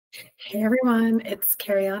Hey everyone, it's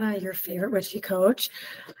Kariana, your favorite witchy coach.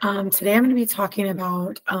 Today I'm going to be talking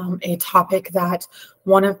about a topic that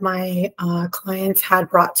one of my clients had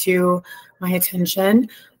brought to my attention,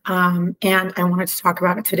 and I wanted to talk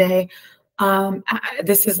about it today.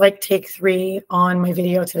 This is like take 3 on my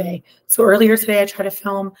video today. So earlier today I tried to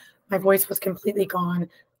film, my voice was completely gone.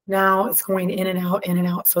 Now it's going in and out, in and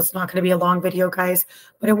out. So it's not going to be a long video, guys,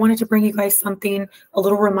 but I wanted to bring you guys something, a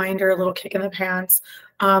little reminder, a little kick in the pants.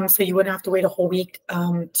 So you wouldn't have to wait a whole week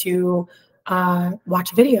to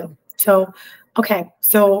watch a video. So, okay.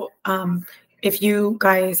 So if you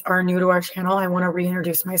guys are new to our channel, I want to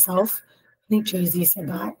reintroduce myself. I think Jay-Z said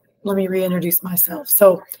that. Let me reintroduce myself.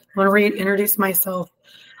 So I want to reintroduce myself.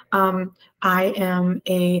 I am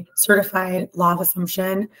a certified law of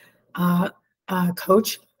assumption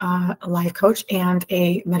coach, a life coach, and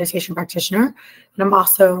a meditation practitioner. And I'm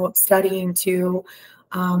also studying to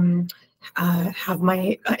have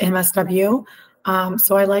my MSW.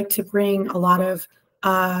 So I like to bring a lot of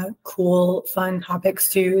cool, fun topics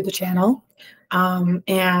to the channel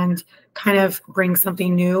and kind of bring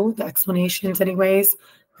something new. The explanations, anyways,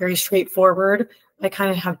 very straightforward. I kind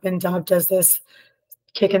of have been dubbed as this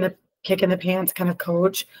kick in the pants kind of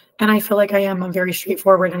coach, and I feel like I am. I'm very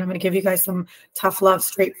straightforward, and I'm going to give you guys some tough love,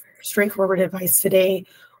 straightforward advice today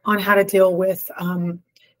on how to deal with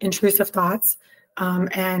intrusive thoughts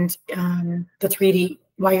and the 3D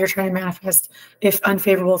while you're trying to manifest if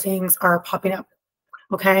unfavorable things are popping up.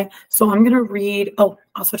 Okay, so I'm going to read. Oh,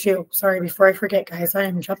 also too, sorry, before I forget, guys, I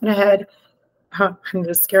am jumping ahead. I'm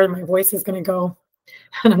just scared my voice is going to go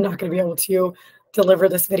and I'm not going to be able to deliver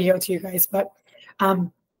this video to you guys, but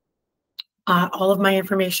all of my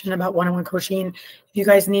information about one-on-one coaching, if you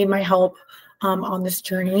guys need my help on this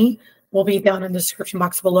journey, will be down in the description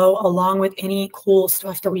box below, along with any cool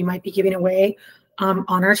stuff that we might be giving away on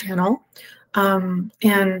our channel.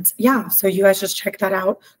 And yeah, so you guys just check that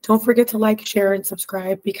out. Don't forget to like, share, and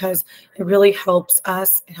subscribe, because it really helps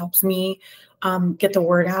us. It helps me get the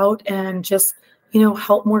word out and just,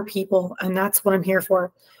 help more people. And that's what I'm here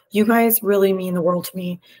for. You guys really mean the world to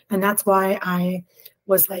me. And that's why I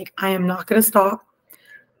was like, I am not going to stop.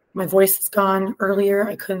 My voice is gone earlier.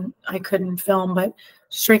 I couldn't film, but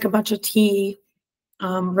just drank a bunch of tea,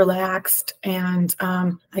 relaxed, and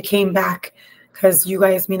I came back because you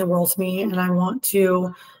guys mean the world to me, and I want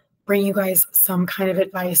to bring you guys some kind of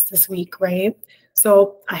advice this week, right?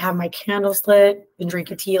 So I have my candles lit, been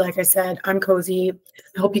drinking tea, like I said. I'm cozy.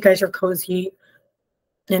 I hope you guys are cozy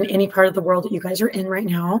in any part of the world that you guys are in right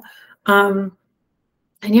now.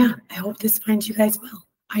 And yeah, I hope this finds you guys well.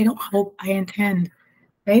 I don't hope, I intend,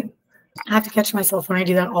 right? I have to catch myself when I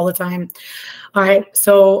do that all the time. All right,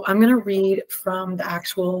 so I'm going to read from the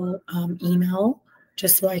actual email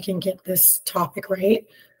just so I can get this topic right.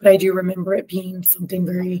 But I do remember it being something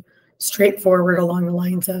very straightforward along the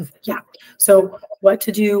lines of, yeah, so what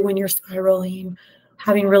to do when you're spiraling,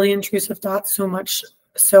 having really intrusive thoughts so much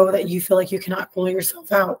so that you feel like you cannot pull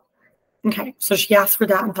yourself out. Okay, so she asked for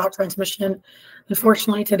that in thought transmission.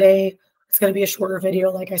 Unfortunately, today it's going to be a shorter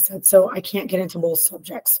video, like I said, so I can't get into both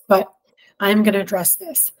subjects, but I'm going to address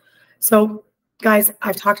this. So, guys,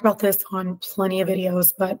 I've talked about this on plenty of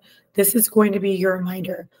videos, but this is going to be your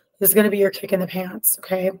reminder. This is going to be your kick in the pants,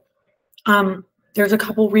 okay? There's a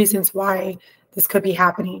couple reasons why this could be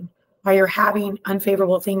happening, why you're having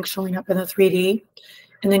unfavorable things showing up in the 3D,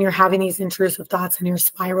 and then you're having these intrusive thoughts and you're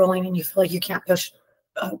spiraling and you feel like you can't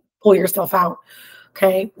pull yourself out,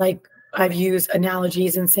 okay? Like, I've used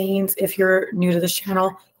analogies and sayings. If you're new to this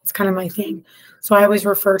channel, it's kind of my thing. So I always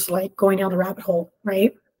refer to like going down the rabbit hole,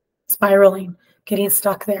 right? Spiraling, getting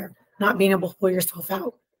stuck there, not being able to pull yourself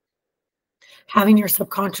out. Having your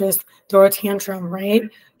subconscious throw a tantrum, right?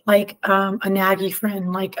 Like a naggy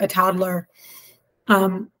friend, like a toddler.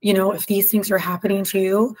 If these things are happening to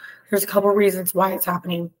you, there's a couple of reasons why it's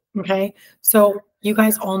happening, okay? So you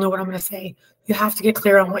guys all know what I'm going to say. You have to get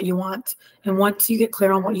clear on what you want. And once you get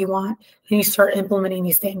clear on what you want, then you start implementing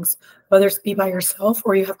these things, whether it's be by yourself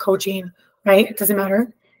or you have coaching, right? It doesn't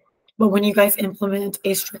matter. But when you guys implement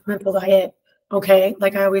a strict mental diet, okay,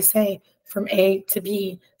 like I always say, from A to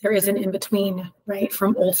B, there is an in-between, right?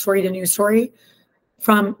 From old story to new story.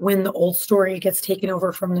 From when the old story gets taken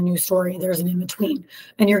over from the new story, there's an in-between.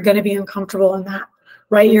 And you're going to be uncomfortable in that,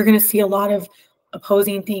 right? You're going to see a lot of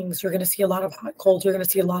opposing things. You're going to see a lot of hot, cold. You're going to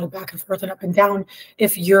see a lot of back and forth and up and down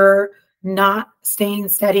if you're not staying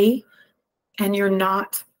steady and you're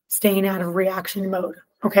not staying out of reaction mode,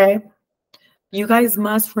 okay? You guys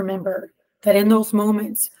must remember that in those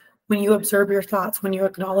moments when you observe your thoughts, when you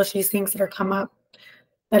acknowledge these things that are come up,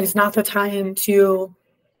 that is not the time to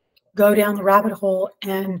go down the rabbit hole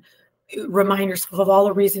and remind yourself of all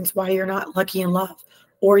the reasons why you're not lucky in love,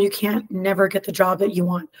 or you can't never get the job that you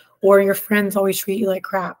want, or your friends always treat you like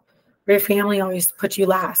crap, or your family always puts you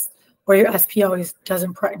last, or your SP always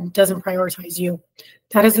doesn't prioritize you.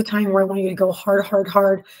 That is the time where I want you to go hard, hard,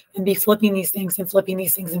 hard and be flipping these things and flipping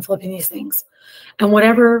these things and flipping these things. And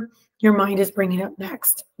whatever your mind is bringing up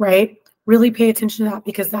next, right? Really pay attention to that,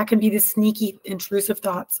 because that can be the sneaky, intrusive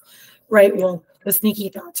thoughts, right? Well, the sneaky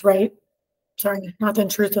thoughts, right? Sorry, not the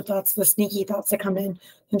intrusive thoughts, the sneaky thoughts that come in.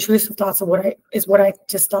 Intrusive thoughts are what I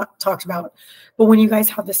just talked about. But when you guys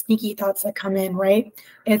have the sneaky thoughts that come in, right,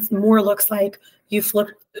 it more looks like you flip,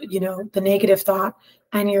 the negative thought,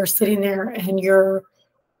 and you're sitting there and you're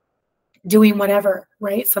doing whatever,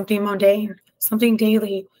 right? Something mundane, something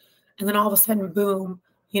daily. And then all of a sudden, boom,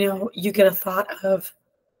 you get a thought of,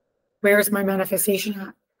 where's my manifestation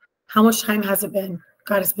at? How much time has it been?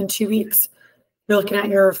 God, it's been 2 weeks. You're looking at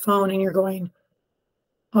your phone and you're going,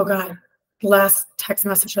 oh God, the last text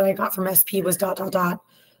message that I got from SP was ...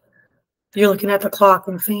 You're looking at the clock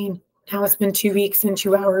and saying, now it's been 2 weeks and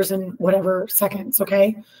 2 hours and whatever seconds,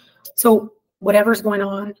 okay? So whatever's going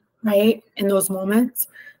on, right, in those moments,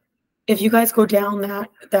 if you guys go down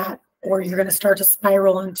that, or you're going to start to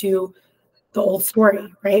spiral into the old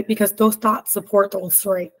story, right? Because those thoughts support the old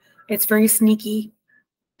story. It's very sneaky,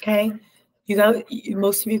 okay?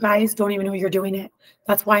 Most of you guys don't even know you're doing it.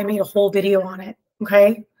 That's why I made a whole video on it,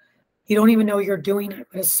 okay? You don't even know you're doing it,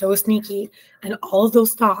 but it's so sneaky. And all of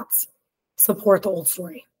those thoughts support the old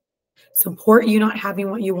story. Support you not having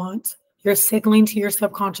what you want. You're signaling to your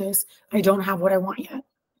subconscious, I don't have what I want yet,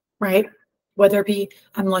 right? Whether it be,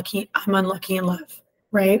 I'm unlucky in love,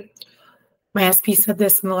 right? My SP said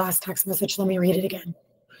this in the last text message. Let me read it again.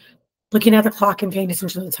 Looking at the clock and paying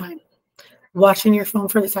attention to the time. Watching your phone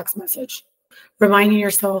for the text message. Reminding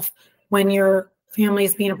yourself when your family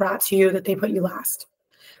is being a brat to you that they put you last.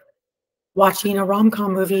 Watching a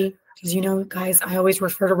rom-com movie, because guys, I always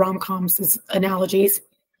refer to rom-coms as analogies.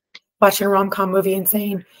 Watching a rom-com movie and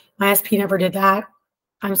saying, my SP never did that.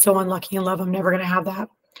 I'm so unlucky in love. I'm never going to have that.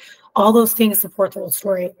 All those things support the whole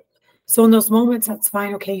story. So in those moments, that's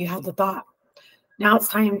fine. Okay, you had the thought. Now it's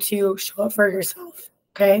time to show up for yourself,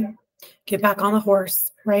 okay? Get back on the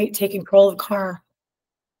horse, right? Take control of the car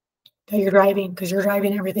that you're driving, because you're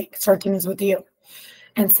driving everything. Start things with you.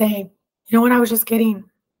 And say, you know what I was just getting?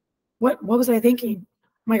 What was I thinking? Oh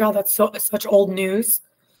my God, that's such old news.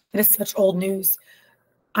 It is such old news.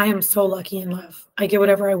 I am so lucky in love. I get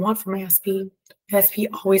whatever I want from my SP. My SP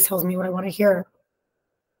always tells me what I want to hear.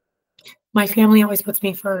 My family always puts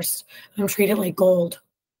me first. I'm treated like gold,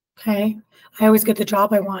 okay? I always get the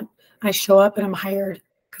job I want. I show up and I'm hired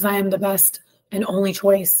because I am the best and only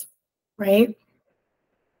choice, right?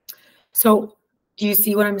 So do you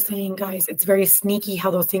see what I'm saying, guys? It's very sneaky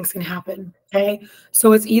how those things can happen, okay?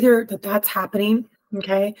 So it's either that's happening,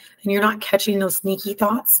 okay, and you're not catching those sneaky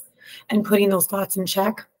thoughts and putting those thoughts in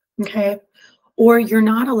check, okay? Or you're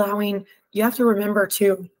not allowing, you have to remember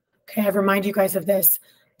too, okay, I remind you guys of this.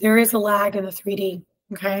 There is a lag in the 3D,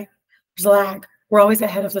 okay? There's a lag. We're always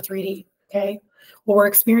ahead of the 3D, okay? What we're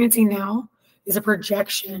experiencing now is a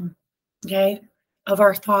projection, okay, of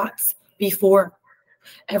our thoughts before.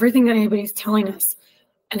 Everything that anybody's telling us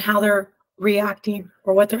and how they're reacting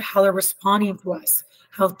or how they're responding to us,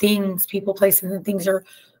 how things, people, places, and things are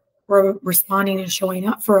responding and showing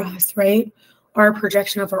up for us, right, are a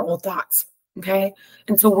projection of our old thoughts, okay?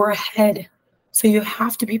 And so we're ahead. So you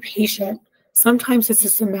have to be patient. Sometimes it's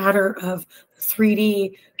just a matter of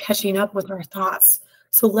 3D catching up with our thoughts.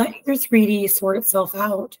 So let your 3D sort itself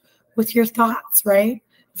out with your thoughts, right?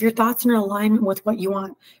 If your thoughts are in alignment with what you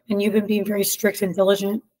want, and you've been being very strict and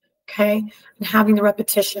diligent, okay, and having the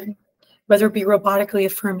repetition, whether it be robotically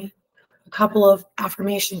affirming a couple of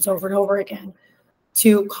affirmations over and over again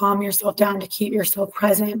to calm yourself down, to keep yourself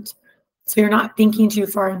present, so you're not thinking too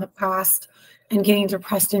far in the past and getting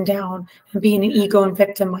depressed and down and being an ego and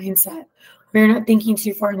victim mindset, or you're not thinking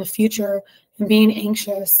too far in the future and being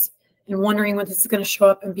anxious and wondering when this is going to show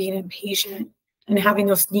up and being impatient and having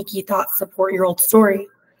those sneaky thoughts support your old story.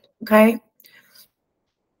 Okay.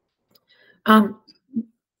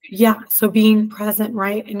 Yeah. So being present,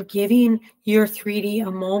 right? And giving your 3D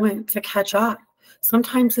a moment to catch up.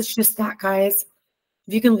 Sometimes it's just that, guys.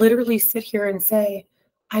 If you can literally sit here and say,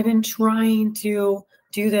 I've been trying to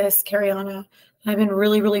do this, Kariana. I've been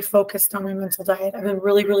really, really focused on my mental diet. I've been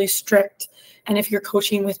really, really strict. And if you're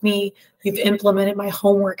coaching with me, you've implemented my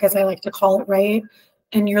homework, as I like to call it, right?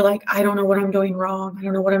 And you're like, I don't know what I'm doing wrong. I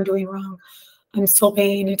don't know what I'm doing wrong. I'm still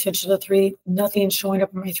paying attention to the 3D. Nothing's showing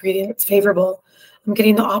up in my 3D that's favorable. I'm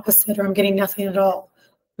getting the opposite, or I'm getting nothing at all.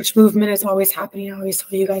 Which movement is always happening. I always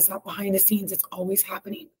tell you guys that behind the scenes, it's always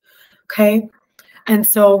happening. Okay. And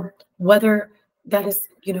so whether that is,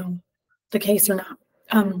 the case or not,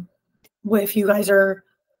 if you guys are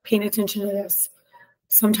paying attention to this,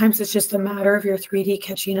 sometimes it's just a matter of your 3D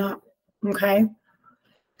catching up. Okay.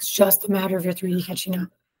 It's just a matter of your 3D catching up.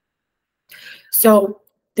 So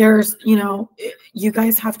there's, you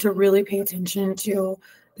guys have to really pay attention to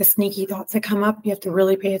the sneaky thoughts that come up. You have to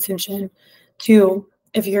really pay attention to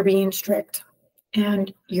if you're being strict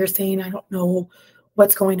and you're saying, I don't know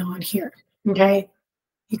what's going on here. Okay.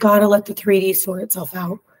 You got to let the 3D sort itself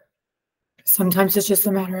out. Sometimes it's just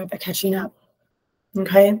a matter of catching up.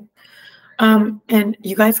 Okay. And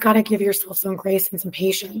you guys got to give yourself some grace and some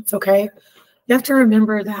patience. Okay. You have to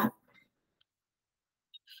remember that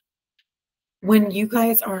when you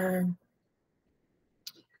guys are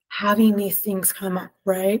having these things come up,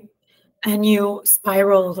 right? And you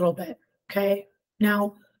spiral a little bit. Okay.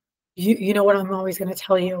 Now, you know what I'm always going to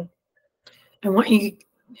tell you. I want you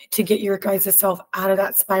to get your guys' self out of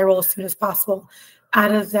that spiral as soon as possible,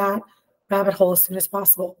 out of that rabbit hole as soon as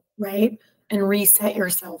possible, right? And reset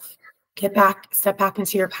yourself. Get back, step back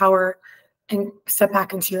into your power, and step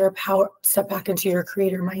back into your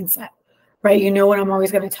creator mindset, right? You know what I'm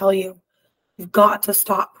always going to tell you. You've got to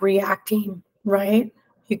stop reacting, right?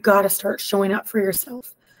 You've got to start showing up for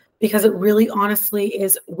yourself because it really honestly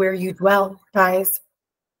is where you dwell, guys.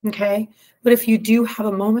 Okay. But if you do have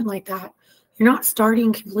a moment like that, you're not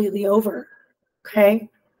starting completely over. Okay.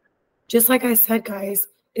 Just like I said, guys,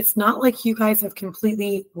 it's not like you guys have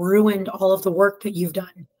completely ruined all of the work that you've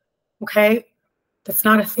done. Okay. That's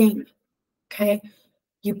not a thing. Okay.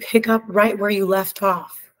 You pick up right where you left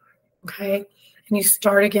off. Okay. And you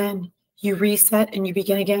start again. You reset and you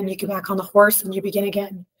begin again. You get back on the horse and you begin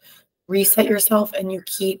again. Reset yourself and you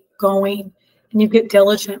keep going and you get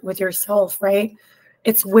diligent with yourself, right?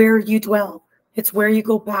 It's where you dwell. It's where you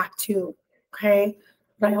go back to, okay?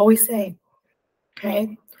 But I always say, okay,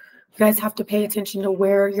 you guys have to pay attention to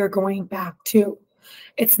where you're going back to.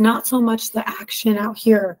 It's not so much the action out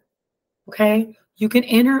here, okay? You can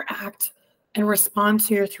interact and respond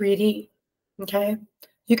to your 3D, okay?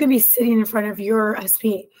 You can be sitting in front of your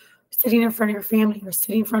SP, sitting in front of your family, or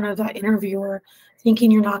sitting in front of that interviewer thinking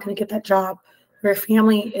you're not going to get that job, or your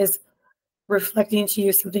family is reflecting to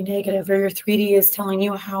you something negative, or your 3D is telling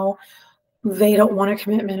you how they don't want a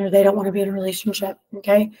commitment or they don't want to be in a relationship,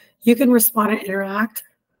 okay? You can respond and interact,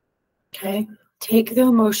 okay? Take the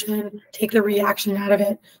emotion, take the reaction out of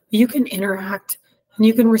it. You can interact and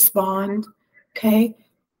you can respond, okay?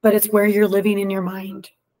 But it's where you're living in your mind,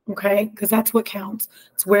 okay? Because that's what counts.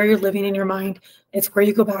 It's where you're living in your mind. It's where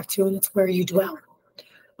you go back to and it's where you dwell,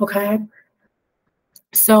 okay?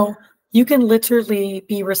 So you can literally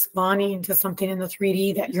be responding to something in the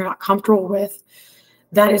 3D that you're not comfortable with,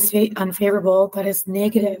 that is unfavorable, that is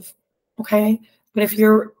negative, okay? But if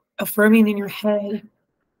you're affirming in your head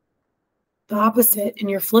the opposite and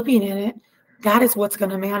you're flipping in it, that is what's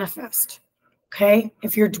going to manifest, okay?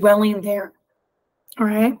 If you're dwelling there, all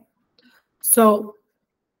right? So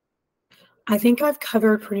I think I've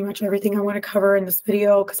covered pretty much everything I want to cover in this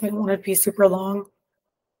video because I don't want it to be super long.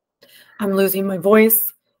 I'm losing my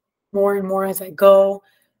voice more and more as I go,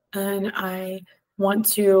 and I want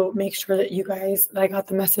to make sure that you guys, that I got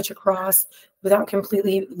the message across without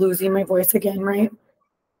completely losing my voice again, right?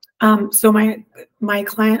 So my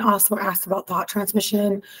client also asked about thought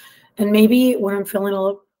transmission, and maybe when I'm feeling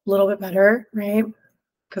a little bit better, right?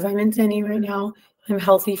 Because I'm in Sydney right now, I'm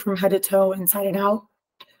healthy from head to toe, inside and out.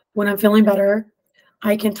 When I'm feeling better,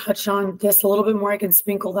 I can touch on this a little bit more. I can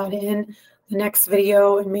sprinkle that in the next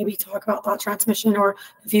video and maybe talk about thought transmission, or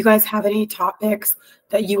if you guys have any topics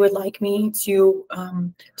that you would like me to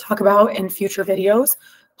talk about in future videos,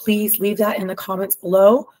 please leave that in the comments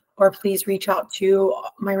below, or please reach out to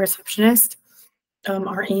my receptionist.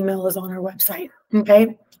 Our email is on our website,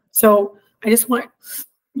 okay? So I just want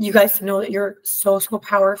you guys to know that you're so, so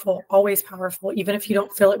powerful, always powerful, even if you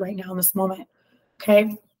don't feel it right now in this moment,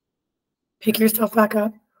 okay? Pick yourself back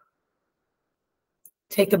up.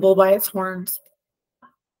 Take the bull by its horns,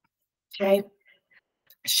 okay?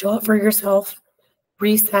 Show up for yourself,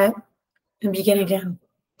 reset, and begin again,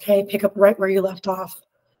 okay? Pick up right where you left off,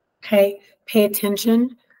 okay? Pay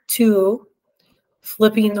attention to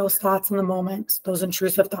flipping those thoughts in the moment, those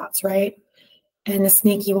intrusive thoughts, right? And the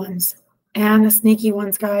sneaky ones. And the sneaky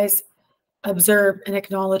ones, guys, observe and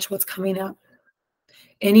acknowledge what's coming up.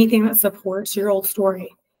 Anything that supports your old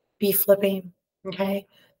story, be flipping, okay?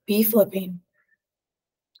 Be flipping.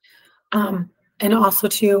 And also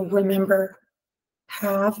to remember,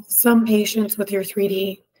 have some patience with your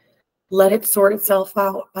 3D. Let it sort itself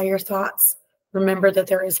out by your thoughts. Remember that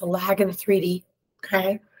there is a lag in the 3D,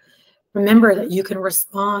 okay? Remember that you can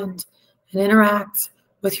respond and interact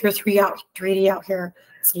with your 3D out here.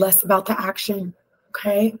 It's less about the action,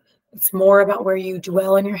 okay? It's more about where you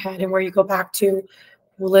dwell in your head and where you go back to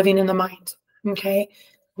living in the mind, okay?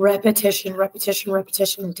 Repetition, repetition,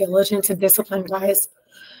 repetition, diligence and discipline, guys.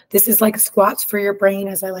 This is like squats for your brain,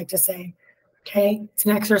 as I like to say, okay? It's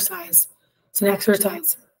an exercise. It's an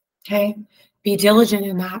exercise, okay? Be diligent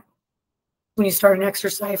in that. When you start an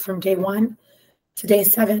exercise from day 1 to day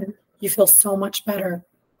 7, you feel so much better.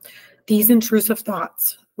 These intrusive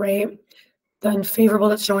thoughts, right? The unfavorable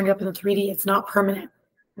that's showing up in the 3D, it's not permanent,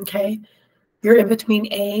 okay? You're in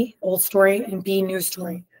between A, old story, and B, new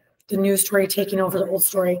story. The new story taking over the old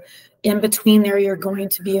story. In between there, you're going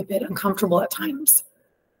to be a bit uncomfortable at times,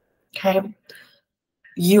 okay?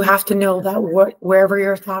 You have to know that wherever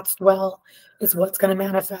your thoughts dwell is what's going to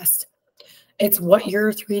manifest. It's what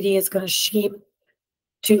your 3D is going to shape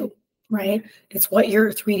to, right? It's what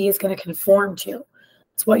your 3D is going to conform to.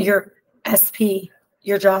 It's what your SP,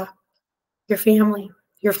 your job, your family,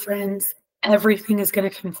 your friends, everything is going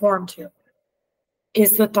to conform to.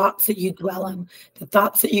 Is the thoughts that you dwell in, the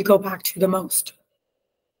thoughts that you go back to the most.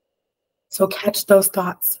 So catch those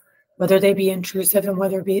thoughts, whether they be intrusive and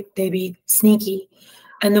whether they be sneaky.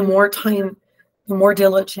 And the more time, the more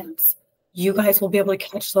diligence, you guys will be able to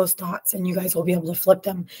catch those thoughts and you guys will be able to flip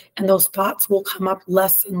them. And those thoughts will come up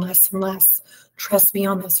less and less and less. Trust me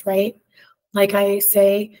on this, right? Like I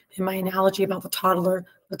say in my analogy about the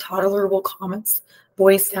toddler will calm its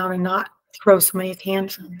voice down and not throw so many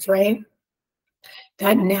tantrums, right?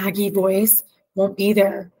 That naggy voice won't be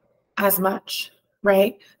there as much,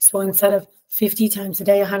 right? So instead of 50 times a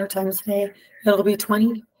day, 100 times a day, it'll be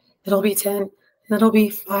 20, it'll be 10, it'll be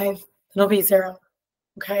 5, it'll be 0,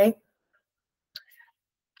 okay?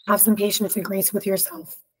 Have some patience and grace with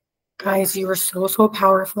yourself. Guys, you are so, so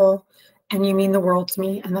powerful and you mean the world to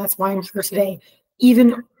me. And that's why I'm here today,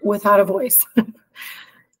 even without a voice.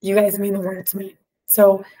 You guys mean the world to me.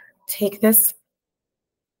 So take this,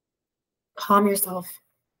 calm yourself,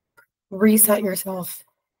 reset yourself,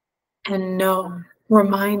 and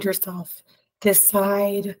remind yourself,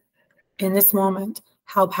 decide in this moment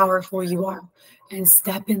how powerful you are and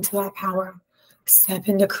step into that power, step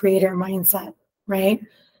into creator mindset, right?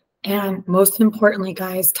 And most importantly,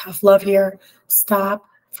 guys, tough love here. Stop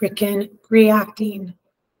freaking reacting.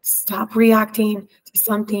 Stop reacting to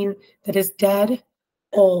something that is dead,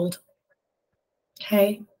 old,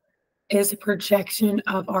 okay? It is a projection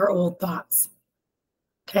of our old thoughts,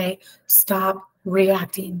 okay? Stop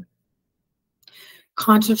reacting.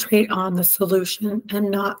 Concentrate on the solution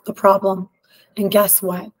and not the problem. And guess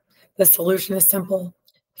what? The solution is simple.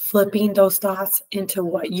 Flipping those thoughts into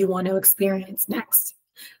what you want to experience next.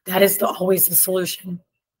 That is always the solution.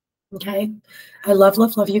 Okay? I love,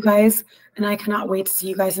 love, love you guys. And I cannot wait to see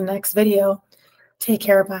you guys in the next video. Take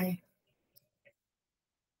care. Bye.